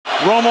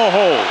Romo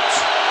holds.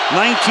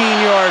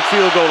 19-yard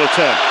field goal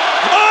attempt.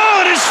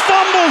 Oh, it is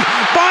fumbled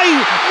by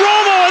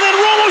Romo, and then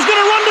Romo's going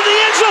to run to the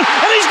end zone,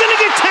 and he's going to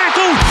get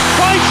tackled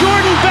by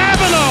Jordan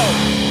Babineau.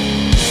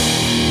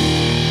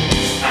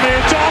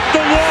 It's off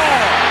the wall.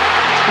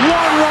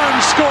 One run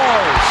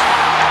scores.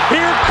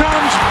 Here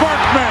comes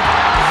Berkman.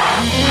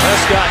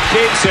 Prescott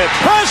keeps it.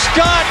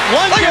 Prescott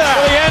lunges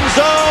for the end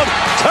zone.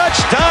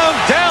 Touchdown,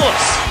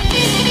 Dallas.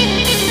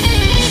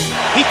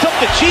 He took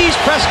the cheese.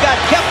 Prescott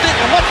kept it.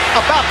 And what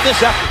about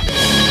this effort?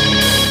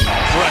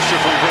 Pressure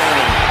from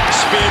Vernon.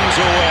 Spins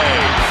away.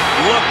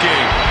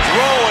 Looking.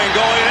 Throwing.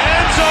 Going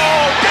end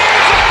zone.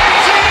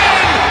 It's in!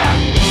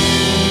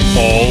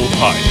 All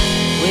Hype.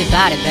 We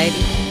got it, baby.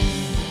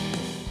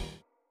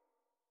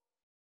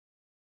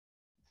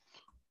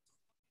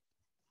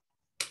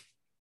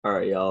 All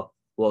right, y'all.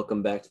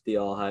 Welcome back to the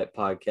All Hype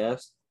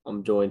podcast.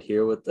 I'm joined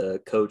here with the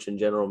coach and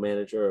general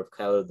manager of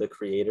Kyler the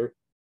Creator.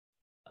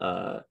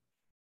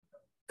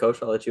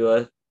 Coach, I'll let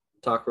you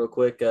talk real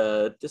quick.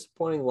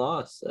 Disappointing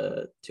loss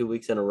 2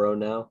 weeks in a row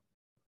now.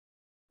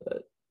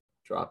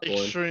 Dropped one.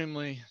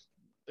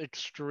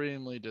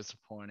 Extremely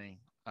disappointing.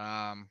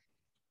 Fucking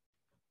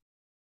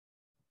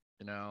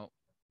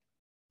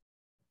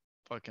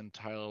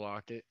Tyler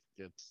Lockett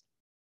gets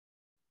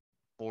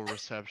 4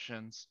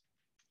 receptions.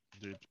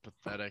 Dude's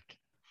pathetic.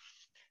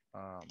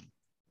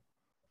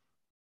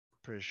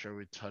 Pretty sure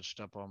we touched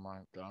up on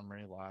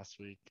Montgomery last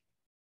week.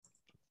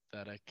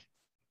 Pathetic.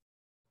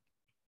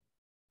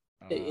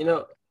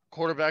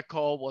 Quarterback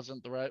call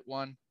wasn't the right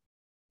one.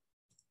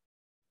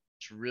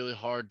 It's really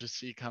hard to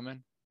see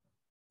coming,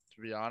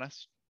 to be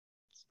honest.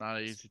 It's not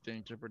an easy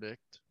thing to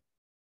predict.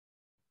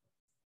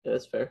 Yeah,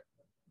 that's fair.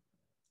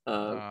 It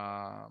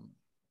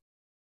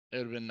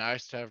would have been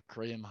nice to have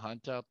Kareem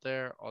Hunt out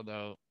there,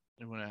 although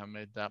it wouldn't have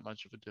made that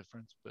much of a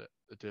difference, but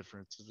the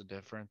difference is a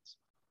difference.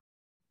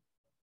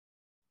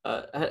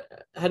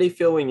 How do you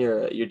feel when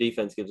your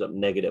defense gives up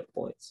negative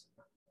points?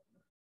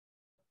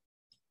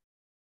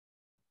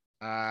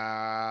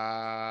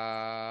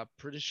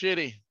 Pretty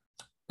shitty.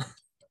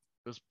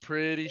 It was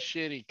pretty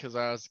shitty because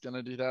I was going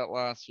to do that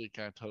last week.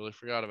 I totally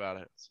forgot about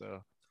it.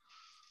 So,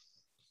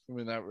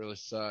 that really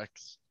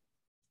sucks.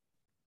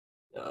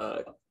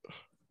 Coach,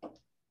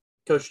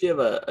 do you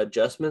have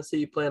adjustments that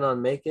you plan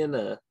on making?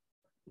 It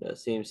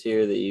seems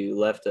here that you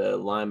left a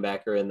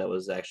linebacker in that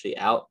was actually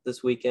out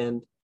this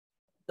weekend,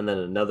 and then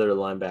another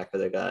linebacker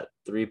that got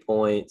 3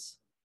 points.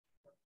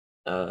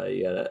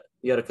 You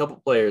got a couple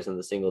players in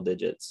the single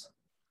digits.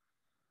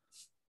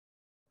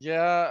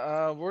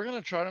 Yeah, we're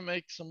gonna try to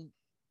make some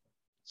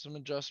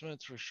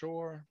adjustments for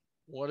sure.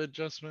 What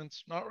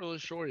adjustments? Not really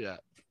sure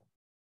yet.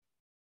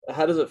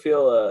 How does it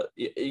feel?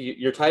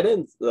 Your tight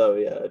end though,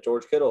 yeah,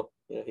 George Kittle.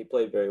 He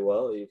played very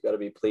well. You've got to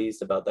be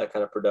pleased about that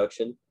kind of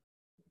production.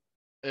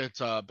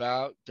 It's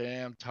about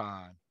damn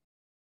time.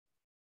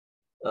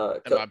 Am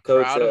I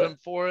proud of him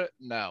for it?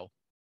 No.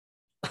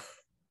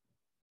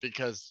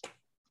 Because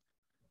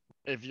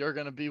if you're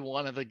going to be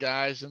one of the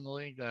guys in the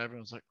league that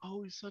everyone's like,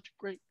 oh, he's such a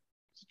great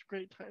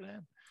tight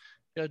end,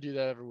 you got to do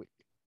that every week.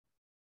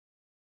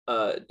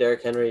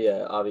 Derrick Henry,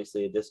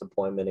 obviously a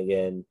disappointment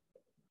again.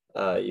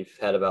 You've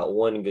had about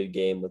one good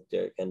game with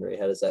Derrick Henry.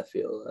 How does that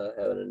feel,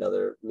 having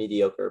another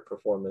mediocre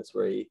performance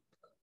where he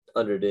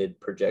underdid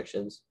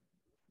projections?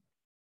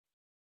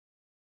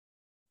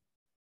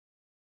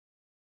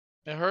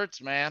 It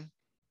hurts, man.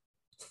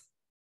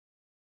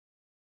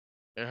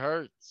 It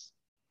hurts.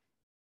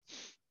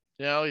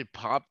 He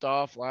popped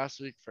off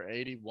last week for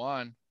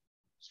 81.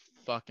 It's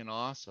fucking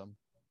awesome.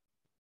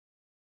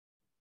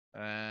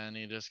 And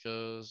he just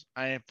goes,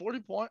 40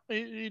 points.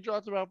 He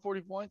dropped about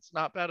 40 points.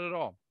 Not bad at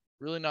all.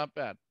 Really not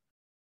bad.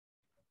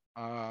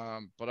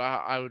 But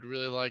I would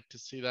really like to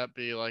see that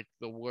be like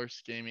the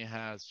worst game he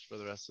has for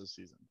the rest of the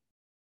season.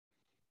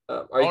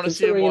 I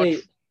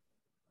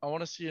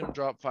want to see him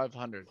drop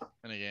 500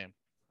 in a game.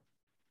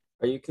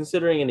 Are you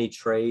considering any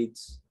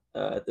trades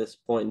at this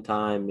point in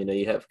time?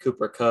 You have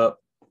Cooper Kupp.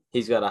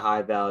 He's got a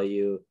high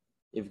value.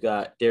 You've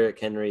got Derrick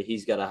Henry.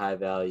 He's got a high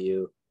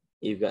value.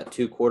 You've got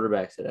 2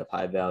 quarterbacks that have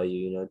high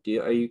value.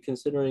 Are you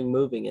considering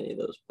moving any of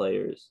those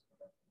players?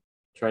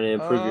 Trying to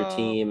improve your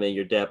team and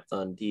your depth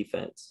on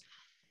defense?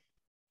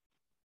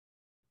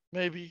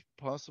 Maybe,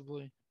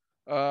 possibly.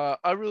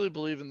 I really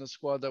believe in the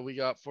squad that we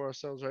got for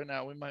ourselves right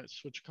now. We might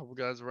switch a couple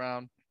guys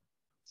around,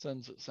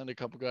 send a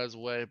couple guys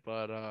away,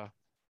 but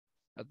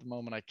at the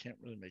moment I can't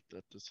really make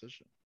that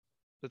decision.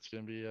 That's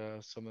going to be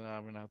something that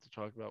I'm going to have to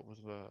talk about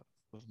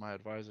with my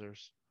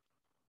advisors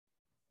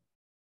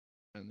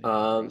and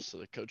the rest of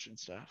the coaching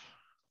staff.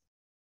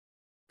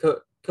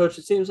 Coach,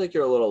 it seems like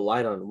you're a little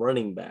light on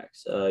running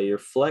backs. Your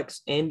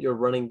flex and your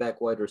running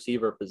back wide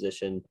receiver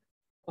position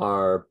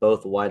are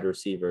both wide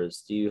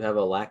receivers. Do you have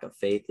a lack of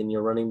faith in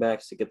your running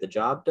backs to get the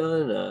job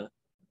done?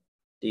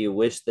 Do you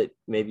wish that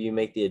maybe you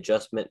make the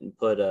adjustment and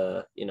put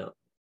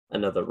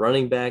another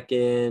running back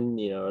in?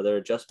 Are there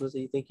adjustments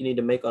that you think you need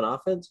to make on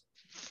offense?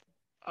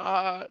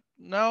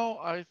 No,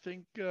 I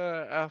think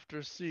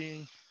after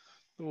seeing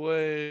the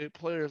way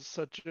players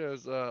such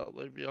as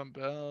Le'Veon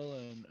Bell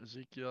and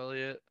Ezekiel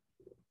Elliott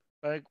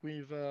I think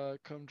we've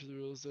come to the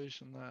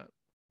realization that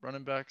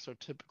running backs are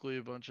typically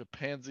a bunch of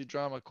pansy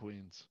drama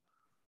queens.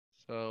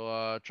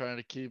 So trying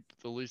to keep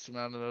the least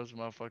amount of those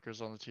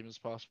motherfuckers on the team as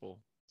possible.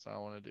 So I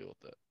want to deal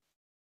with it.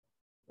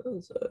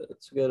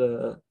 It's a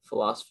good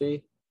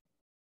philosophy.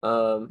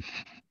 What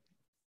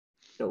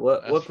Ask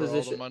for all the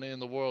position? money in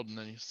the world and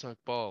then you suck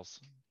balls.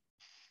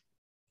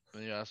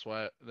 Then you ask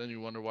why. Then you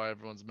wonder why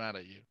everyone's mad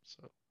at you.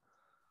 So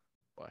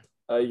why?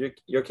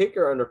 Your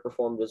kicker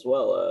underperformed as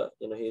well.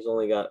 He's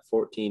only got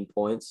 14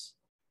 points.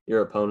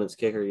 Your opponent's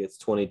kicker gets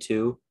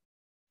 22.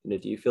 Do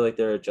you feel like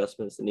there are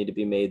adjustments that need to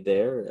be made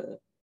there?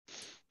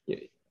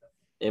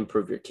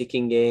 Improve your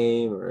kicking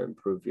game or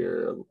improve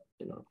your,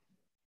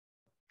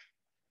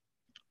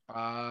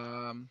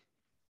 Um,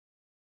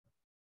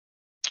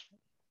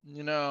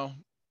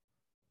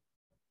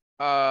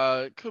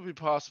 it could be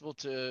possible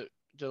to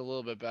get a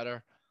little bit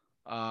better.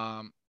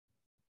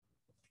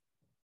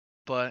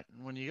 But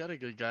when you got a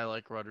good guy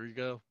like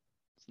Rodrigo,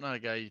 it's not a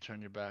guy you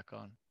turn your back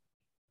on.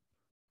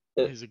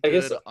 He's a I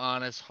guess, good,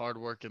 honest,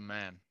 hardworking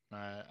man.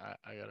 I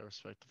gotta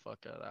respect the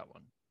fuck out of that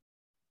one.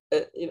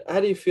 how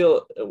do you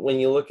feel when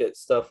you look at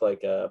stuff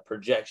like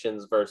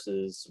projections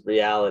versus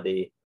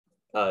reality?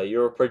 You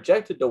were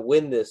projected to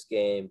win this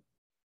game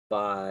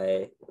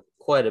by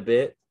quite a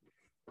bit,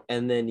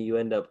 and then you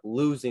end up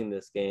losing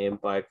this game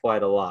by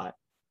quite a lot.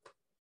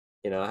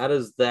 How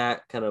does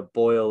that kind of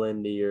boil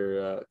into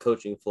your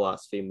coaching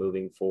philosophy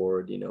moving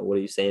forward? What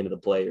are you saying to the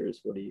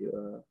players? What are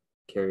you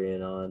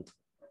carrying on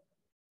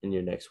in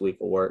your next week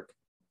of work?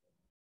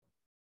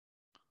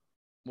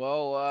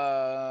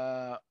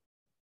 Well,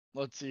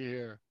 let's see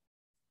here.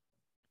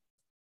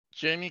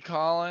 Jamie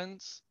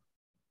Collins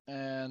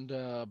and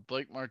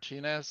Blake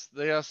Martinez,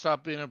 they gotta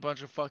stop being a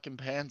bunch of fucking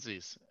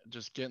pansies.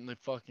 Just get in the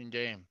fucking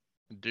game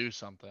and do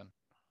something.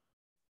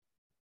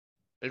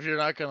 If you're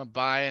not gonna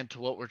buy into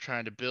what we're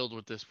trying to build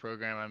with this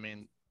program, I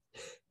mean,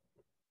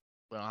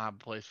 we don't have a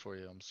place for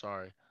you. I'm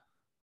sorry.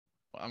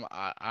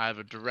 I have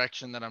a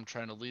direction that I'm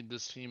trying to lead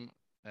this team,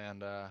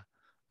 and I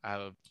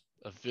have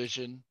a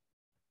vision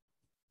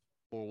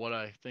for what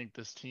I think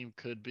this team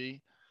could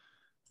be.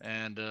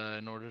 And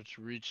in order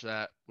to reach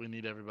that, we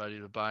need everybody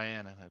to buy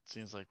in, and it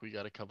seems like we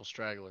got a couple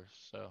stragglers.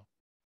 So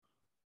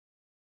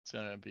it's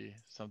gonna be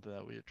something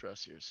that we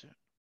address here soon.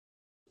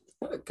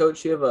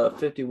 Coach, you have a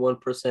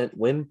 51%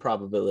 win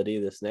probability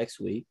this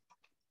next week.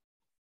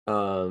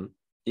 You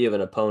have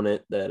an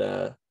opponent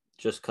that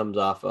just comes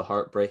off a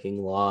heartbreaking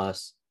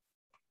loss.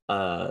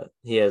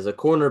 He has a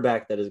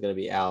cornerback that is going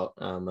to be out.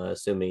 I'm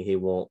assuming he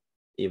won't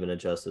even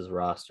adjust his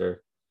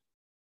roster.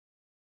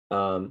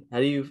 How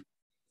do you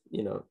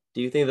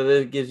think that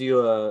it gives you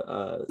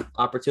a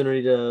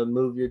opportunity to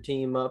move your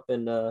team up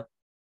and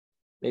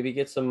maybe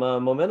get some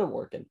momentum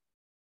working?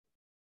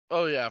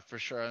 Oh yeah, for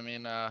sure. I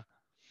mean,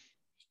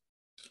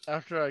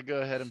 after I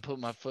go ahead and put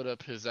my foot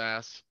up his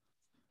ass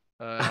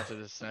after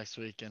this next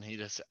week, and he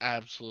just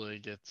absolutely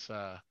gets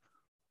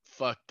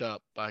fucked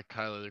up by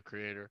Kyler the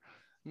Creator.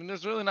 I mean,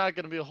 there's really not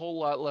going to be a whole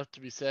lot left to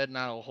be said,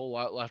 not a whole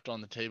lot left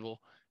on the table.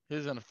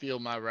 He's going to feel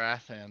my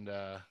wrath, and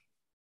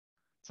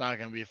it's not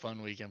going to be a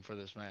fun weekend for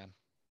this man.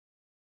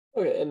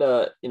 Okay, and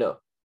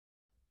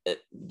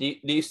do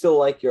you still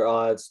like your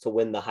odds to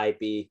win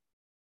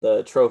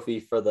the trophy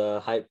for the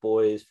Hype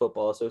Boys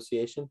Football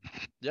Association?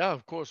 Yeah,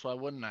 of course. Why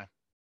wouldn't I?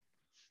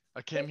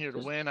 I came here to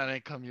win. I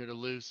didn't come here to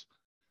lose,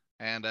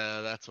 and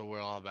that's what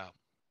we're all about.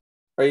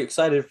 Are you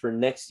excited for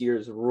next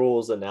year's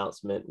rules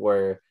announcement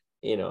where,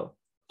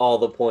 all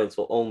the points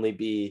will only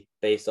be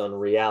based on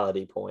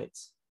reality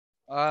points?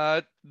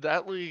 That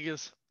league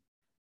is,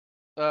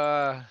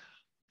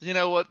 you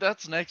know what?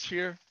 That's next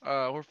year.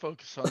 We're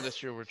focused on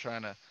this year. We're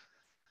trying to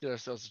get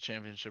ourselves a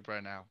championship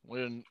right now.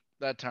 When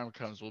that time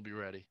comes, we'll be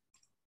ready.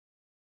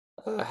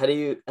 How do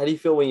you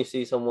feel when you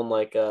see someone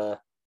like the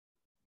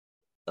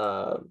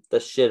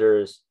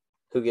Shitters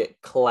who get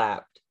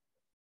clapped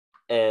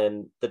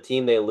and the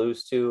team they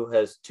lose to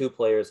has two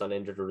players on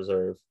injured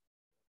reserve?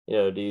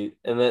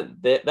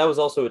 That was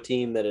also a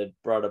team that had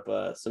brought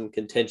up some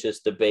contentious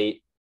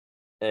debate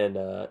and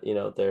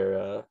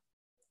their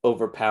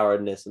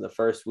overpoweredness in the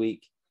first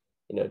week.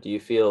 Do you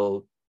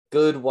feel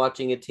good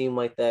watching a team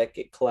like that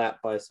get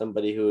clapped by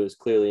somebody who has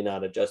clearly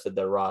not adjusted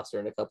their roster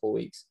in a couple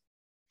weeks?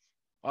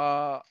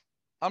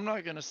 I'm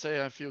not gonna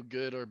say I feel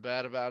good or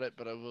bad about it,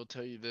 but I will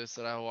tell you this: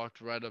 that I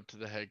walked right up to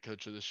the head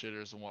coach of the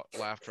Shitters and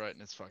laughed right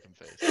in his fucking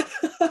face.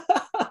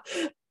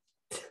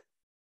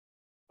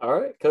 All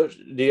right, Coach.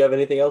 Do you have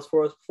anything else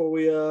for us before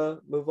we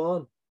move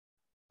on?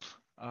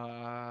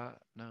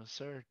 No,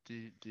 sir.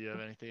 Do you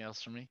have anything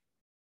else for me?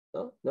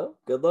 No.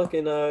 Good luck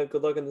in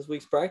this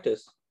week's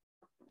practice.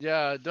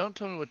 Yeah, don't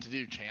tell me what to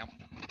do, champ.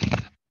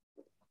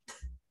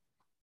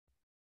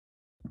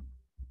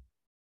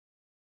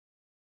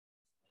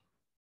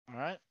 All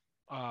right.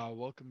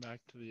 Welcome back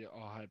to the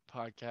All Hype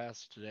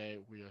Podcast. Today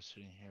we are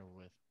sitting here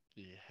with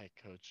the head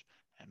coach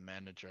and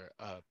manager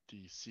of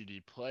the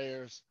CD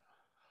Players.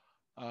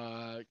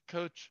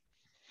 Coach,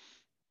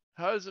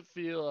 how does it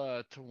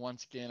feel to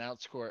once again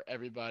outscore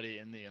everybody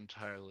in the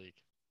entire league?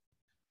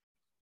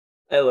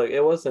 Hey, look,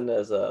 it wasn't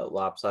as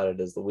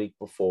lopsided as the week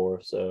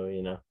before, so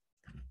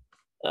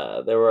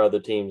there were other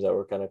teams that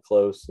were kind of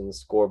close in the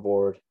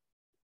scoreboard.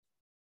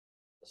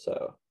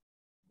 So,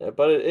 yeah,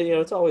 but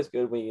it's always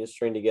good when you can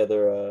string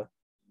together a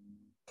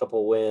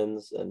couple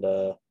wins, and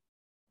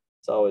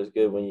it's always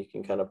good when you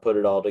can kind of put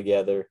it all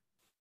together.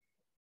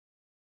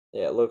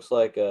 Yeah, it looks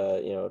like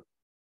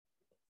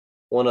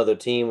one other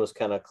team was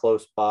kind of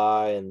close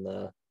by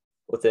and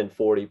within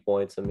 40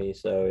 points of me,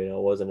 so it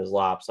wasn't as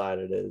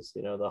lopsided as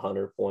the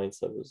 100 points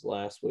that was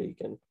last week,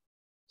 and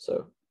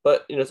so.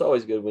 But it's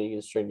always good when you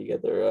can string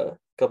together a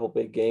couple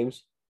big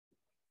games.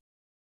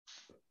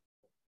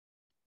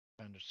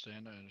 I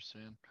understand.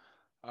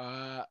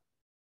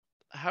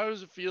 How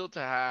does it feel to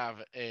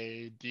have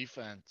a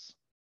defense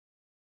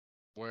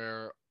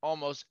where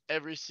almost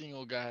every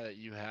single guy that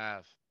you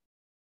have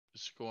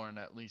is scoring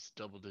at least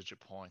double-digit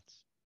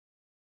points?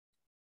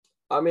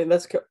 I mean,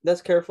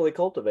 that's carefully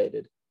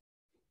cultivated.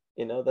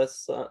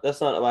 That's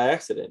not by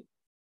accident.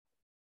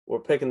 We're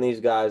picking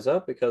these guys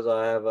up because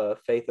I have a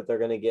faith that they're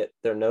going to get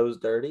their nose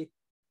dirty.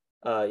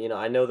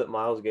 I know that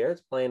Myles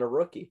Garrett's playing a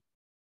rookie.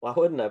 Why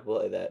wouldn't I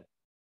play that?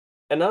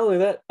 And not only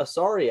that, a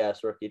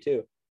sorry-ass rookie,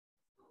 too.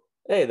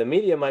 Hey, the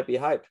media might be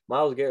hyped.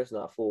 Myles Garrett's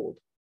not fooled.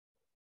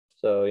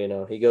 So,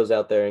 he goes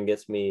out there and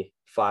gets me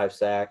 5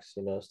 sacks,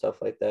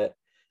 stuff like that.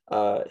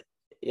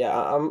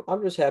 Yeah,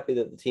 I'm just happy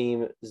that the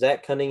team,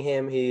 Zach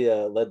Cunningham, he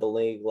led the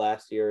league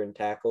last year in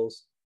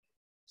tackles.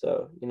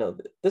 So,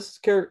 this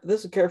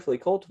is carefully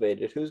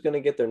cultivated. Who's going to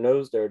get their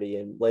nose dirty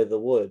and lay the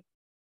wood?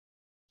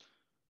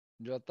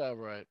 You got that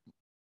right.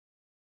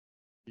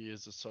 He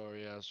is a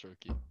sorry-ass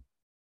rookie.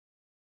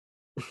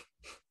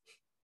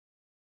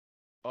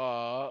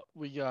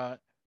 We got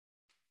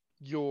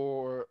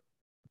your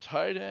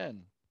tight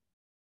end,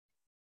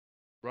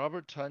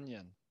 Robert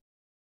Tonyan,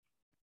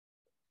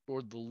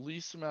 scored the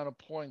least amount of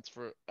points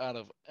out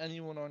of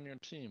anyone on your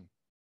team.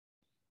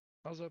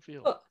 How's that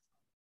feel?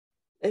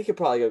 He could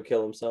probably go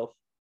kill himself.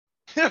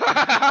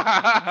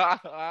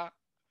 I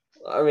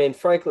mean,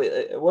 frankly,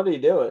 what are you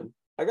doing?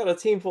 I got a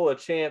team full of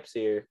champs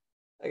here.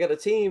 I got a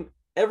team.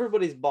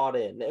 Everybody's bought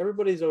in.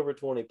 Everybody's over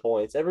 20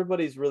 points.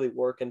 Everybody's really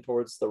working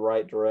towards the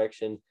right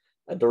direction,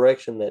 a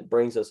direction that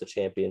brings us a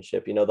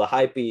championship. The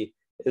hypey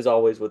is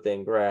always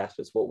within grasp.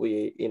 It's what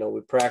we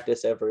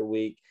practice every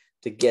week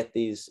to get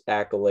these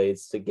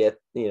accolades, to get,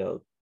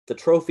 the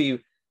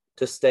trophy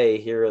to stay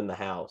here in the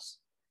house.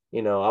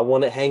 I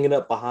want it hanging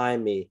up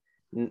behind me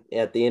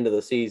at the end of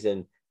the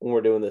season when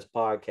we're doing this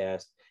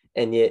podcast.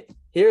 And yet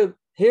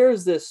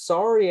here's this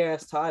sorry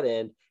ass tight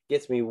end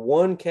gets me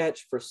 1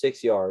 catch for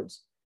 6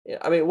 yards.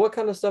 I mean, what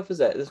kind of stuff is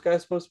that? This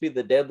guy's supposed to be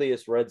the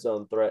deadliest red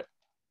zone threat,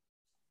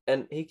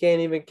 and he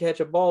can't even catch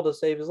a ball to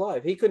save his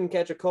life. He couldn't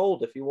catch a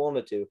cold if he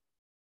wanted to.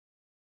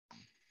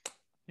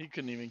 He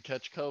couldn't even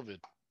catch COVID,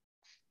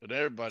 but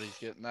everybody's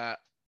getting that,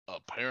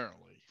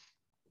 apparently.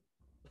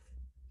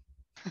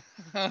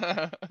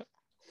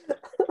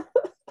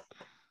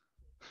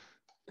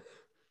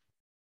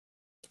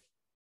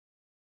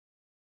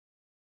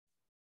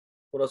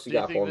 What else you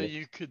got for me? Do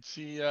you think that you could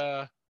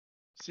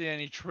see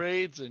any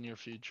trades in your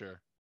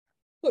future?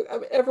 Look, I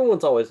mean,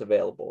 everyone's always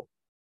available,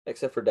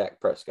 except for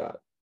Dak Prescott.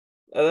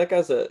 That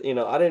guy's I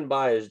didn't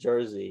buy his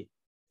jersey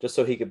just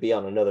so he could be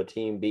on another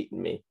team beating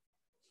me.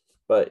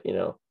 But,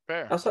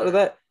 outside of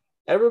that,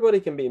 everybody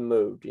can be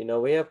moved.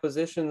 We have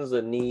positions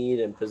of need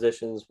and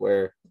positions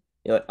where,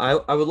 I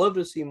would love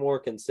to see more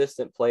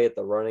consistent play at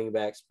the running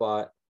back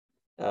spot.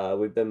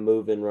 We've been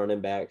moving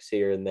running backs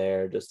here and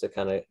there just to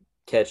kind of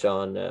catch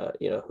on,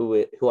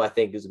 who I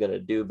think is going to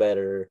do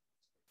better.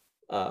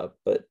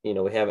 But,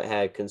 we haven't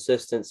had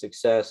consistent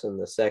success in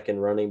the second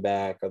running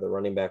back or the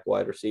running back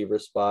wide receiver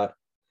spot.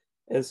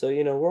 And so,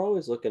 we're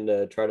always looking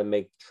to try to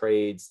make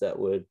trades that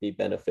would be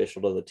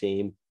beneficial to the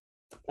team.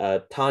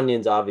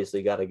 Tanyan's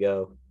obviously got to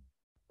go.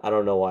 I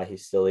don't know why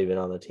he's still even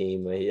on the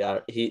team.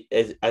 I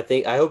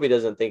hope he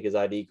doesn't think his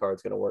ID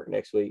card's going to work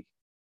next week.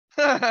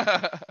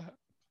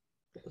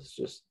 It's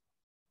just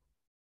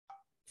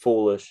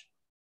foolish.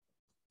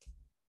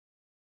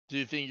 Do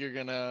you think you're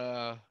going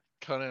to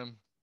cut him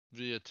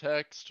via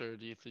text, or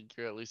do you think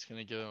you're at least going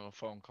to give him a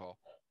phone call?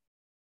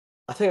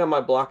 I think I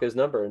might block his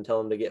number and tell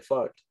him to get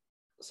fucked.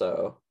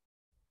 So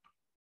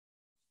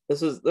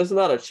this is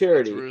not a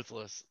charity.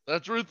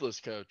 That's ruthless,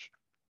 coach.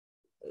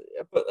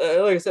 But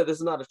like I said, this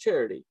is not a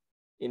charity.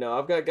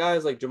 I've got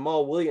guys like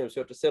Jamal Williams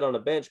who have to sit on a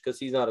bench because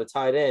he's not a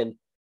tight end.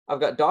 I've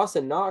got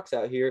Dawson Knox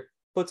out here,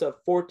 puts up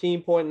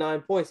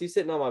 14.9 points. He's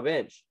sitting on my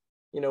bench.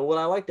 Would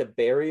I like to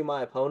bury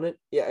my opponent?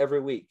 Yeah, every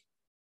week.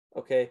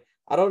 Okay.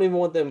 I don't even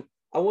want them.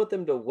 I want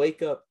them to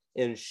wake up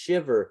and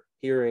shiver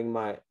hearing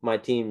my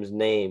team's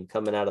name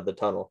coming out of the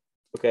tunnel.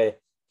 Okay.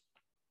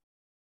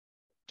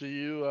 Do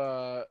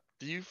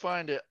you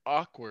find it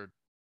awkward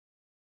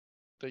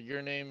that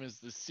your name is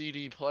the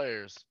CD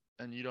Players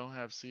and you don't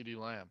have CeeDee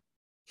Lamb?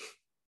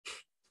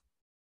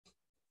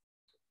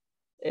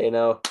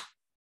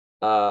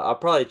 I'll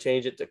probably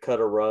change it to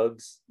Cutter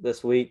Ruggs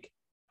this week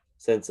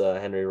since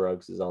Henry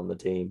Ruggs is on the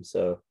team.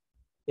 So,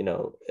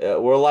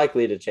 we're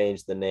likely to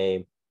change the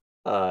name.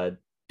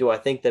 Do I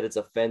think that it's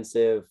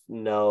offensive?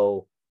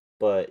 No,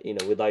 but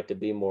we'd like to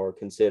be more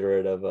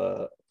considerate of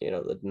the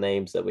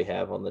names that we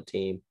have on the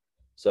team.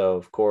 So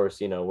of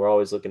course, we're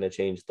always looking to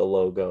change the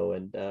logo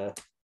and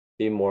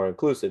be more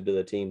inclusive to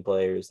the team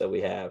players that we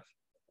have.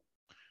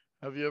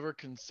 Have you ever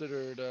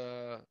considered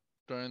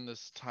during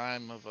this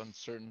time of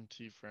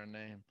uncertainty for a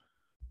name,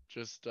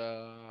 just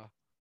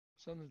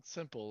something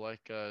simple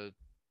like I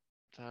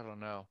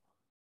don't know,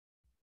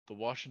 the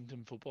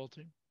Washington football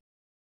team?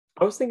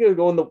 I was thinking of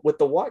going with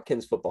the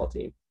Watkins football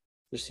team.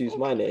 Just use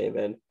my name,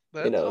 and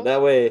that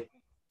way.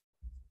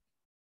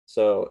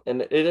 So,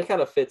 and it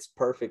kind of fits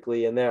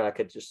perfectly in there. I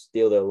could just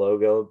steal their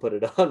logo and put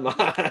it on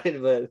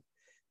mine, but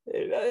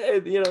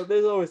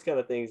there's always kind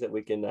of things that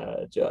we can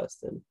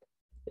adjust, and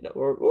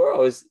we're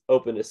always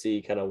open to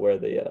see kind of where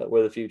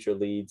the future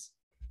leads.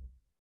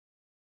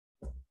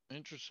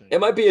 Interesting. It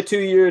might be a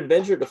 2-year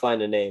adventure to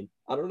find a name.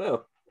 I don't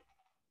know.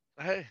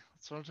 Hey,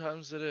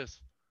 sometimes it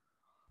is.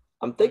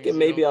 I'm thinking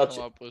maybe I'll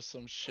come up with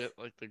some shit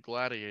like the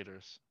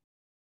Gladiators.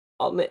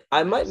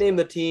 I might name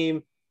the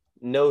team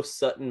No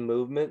Sutton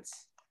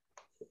Movements.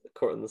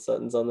 Courtland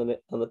Sutton's on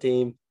the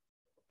team.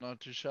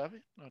 Not too shabby.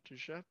 Not too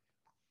shabby.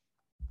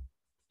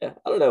 Yeah,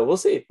 I don't know. We'll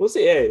see.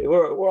 Hey,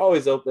 we're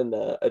always open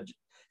to.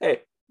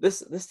 Hey,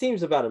 this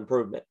team's about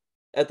improvement.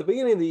 At the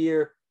beginning of the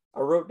year,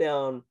 I wrote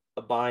down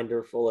a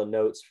binder full of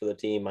notes for the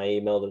team. I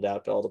emailed it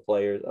out to all the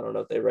players. I don't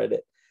know if they read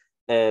it.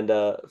 And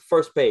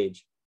first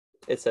page,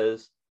 it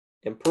says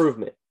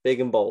improvement, big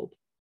and bold.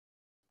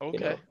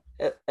 Okay.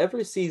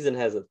 Every season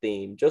has a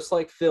theme, just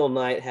like Phil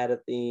Knight had a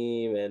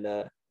theme,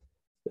 and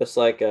just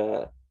like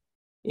my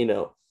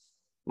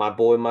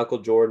boy Michael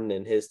Jordan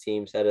and his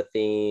teams had a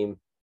theme.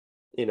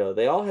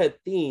 They all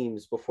had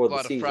themes before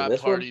the season. A lot of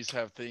frat parties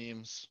have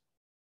themes.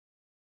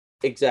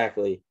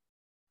 Exactly.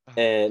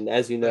 And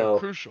as you know, they're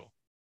crucial.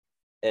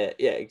 Yeah,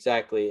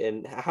 exactly.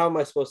 And how am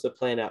I supposed to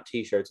plan out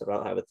T-shirts if I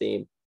don't have a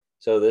theme?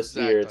 So this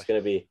year it's going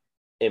to be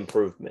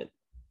improvement,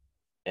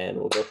 and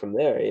we'll go from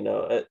there.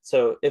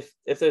 So if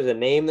there's a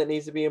name that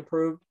needs to be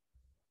improved,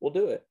 we'll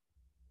do it.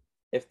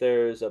 If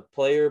there's a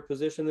player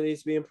position that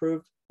needs to be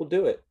improved, we'll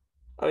do it.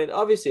 I mean,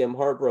 obviously, I'm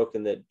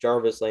heartbroken that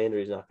Jarvis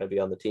Landry is not going to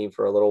be on the team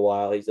for a little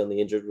while. He's on the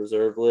injured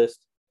reserve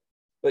list.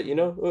 But,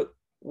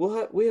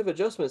 we have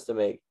adjustments to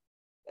make.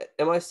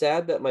 Am I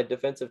sad that my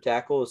defensive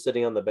tackle is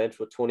sitting on the bench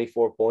with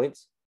 24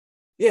 points?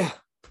 Yeah,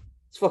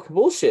 it's fucking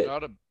bullshit.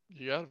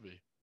 You gotta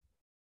be.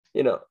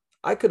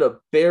 I could have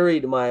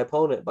buried my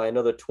opponent by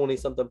another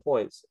 20-something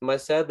points. Am I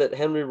sad that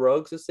Henry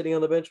Ruggs is sitting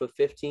on the bench with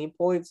 15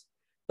 points,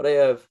 but I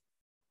have,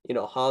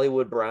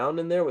 Hollywood Brown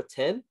in there with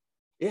 10?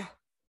 Yeah,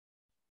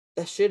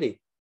 that's shitty.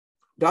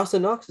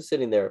 Dawson Knox is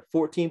sitting there,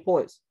 14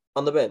 points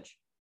on the bench.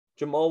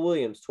 Jamal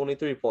Williams,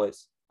 23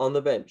 points on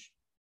the bench.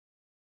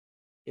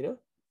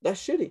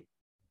 That's shitty.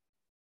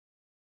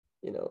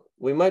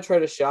 We might try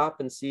to shop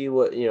and see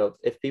what,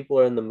 if people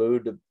are in the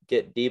mood to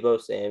get Deebo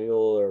Samuel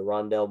or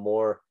Rondell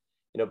Moore.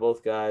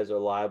 Both guys are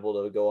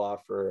liable to go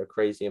off for a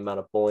crazy amount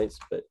of points.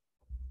 But,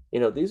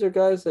 these are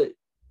guys that,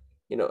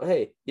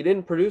 hey, you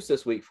didn't produce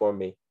this week for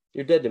me.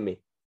 You're dead to me.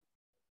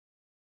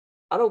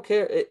 I don't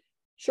care.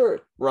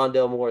 Sure,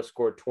 Rondell Moore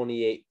scored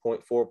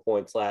 28.4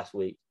 points last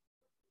week.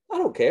 I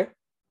don't care.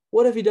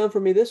 What have you done for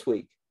me this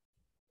week?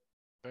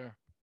 Fair.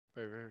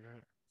 Very, very,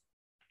 very.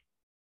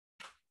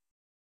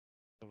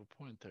 You have a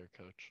point there,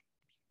 Coach.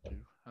 You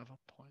have a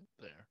point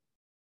there.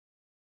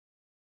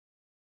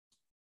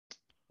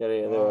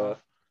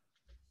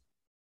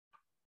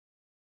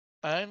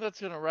 I think that's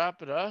going to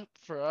wrap it up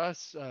for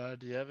us.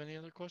 Do you have any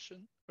other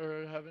question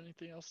or have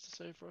anything else to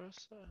say for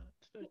us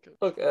today, Coach?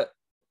 Look, at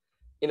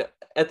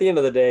the end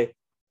of the day,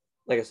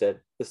 like I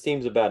said, this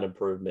team's about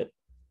improvement.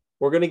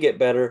 We're going to get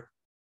better.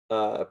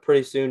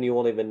 Pretty soon, you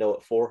won't even know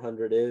what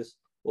 400 is.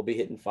 We'll be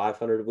hitting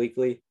 500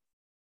 weekly.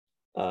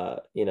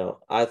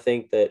 I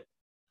think that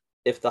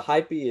if the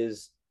hypey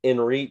is in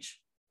reach,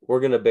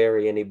 we're going to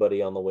bury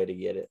anybody on the way to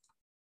get it.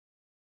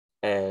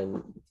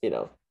 And,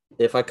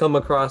 if I come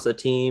across a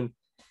team,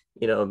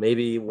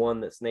 maybe one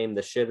that's named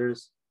the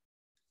Shitters,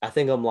 I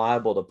think I'm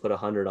liable to put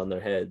 100 on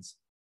their heads,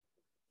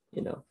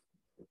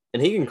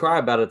 and he can cry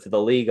about it to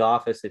the league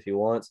office if he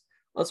wants.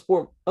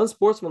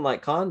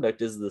 Unsportsmanlike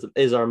conduct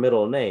is our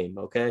middle name.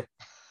 Okay.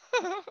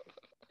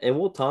 And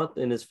we'll taunt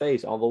in his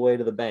face all the way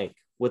to the bank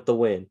with the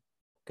win.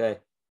 Okay.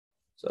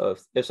 So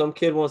if some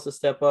kid wants to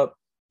step up,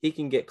 he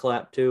can get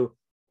clapped too,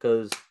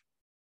 because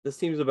this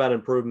team's about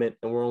improvement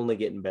and we're only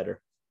getting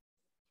better.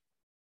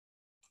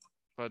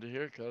 Glad to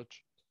hear it,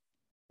 Coach.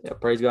 Yeah,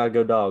 praise God,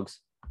 go Dogs.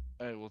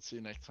 Hey, we'll see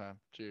you next time.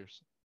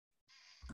 Cheers.